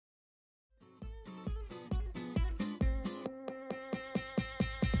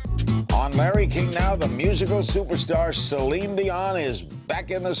On Larry King Now, the musical superstar Celine Dion is back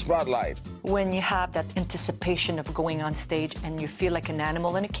in the spotlight. When you have that anticipation of going on stage and you feel like an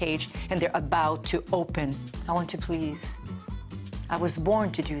animal in a cage and they're about to open, I want to please. I was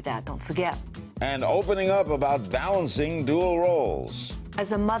born to do that, don't forget. And opening up about balancing dual roles.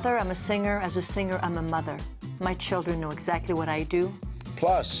 As a mother, I'm a singer. As a singer, I'm a mother. My children know exactly what I do.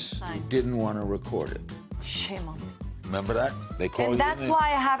 Plus, You didn't want to record it. Shame on me. remember that? They call you. And that's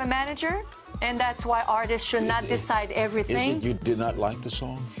why I have a manager, and that's why artists should not decide everything. Is it you did not like the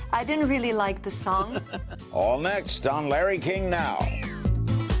song? I didn't really like the song. All next on Larry King Now.